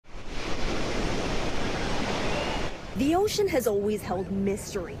The ocean has always held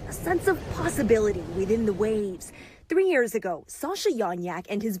mystery, a sense of possibility within the waves. 3 years ago, Sasha Yanyak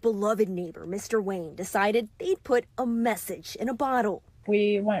and his beloved neighbor, Mr. Wayne, decided they'd put a message in a bottle.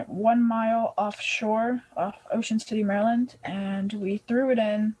 We went 1 mile offshore, off Ocean City, Maryland, and we threw it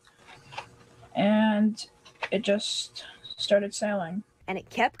in, and it just started sailing. And it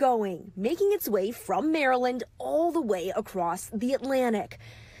kept going, making its way from Maryland all the way across the Atlantic.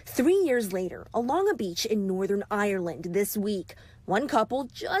 3 years later, along a beach in Northern Ireland this week, one couple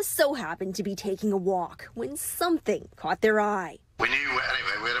just so happened to be taking a walk when something caught their eye. We knew,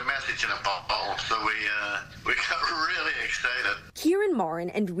 anyway, we had a message in a bottle, so we got really excited. Kieran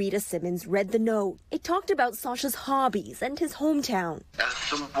Marin and Rita Simmons read the note. It talked about Sasha's hobbies and his hometown.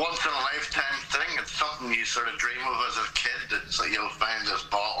 It's a once-in-a-lifetime thing. It's something you sort of dream of as a kid. It's like you'll find this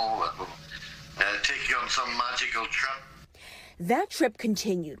bottle that will take you on some magical trip. That trip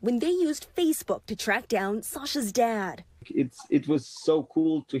continued when they used Facebook to track down Sasha's dad. It was so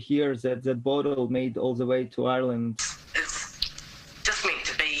cool to hear that that bottle made all the way to Ireland. It's just meant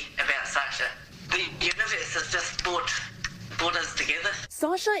to be about Sasha. The universe has just brought us together.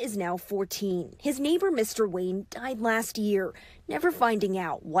 Sasha is now 14. His neighbor, Mr. Wayne, died last year, never finding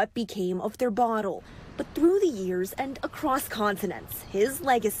out what became of their bottle. But through the years and across continents, his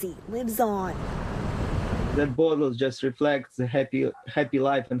legacy lives on. That bottle just reflects the happy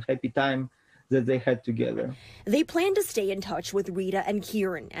life and happy time that they had together. They plan to stay in touch with Rita and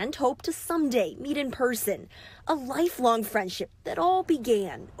Kieran and hope to someday meet in person. A lifelong friendship that all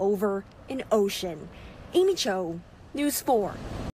began over an ocean. Aimee Cho, News 4.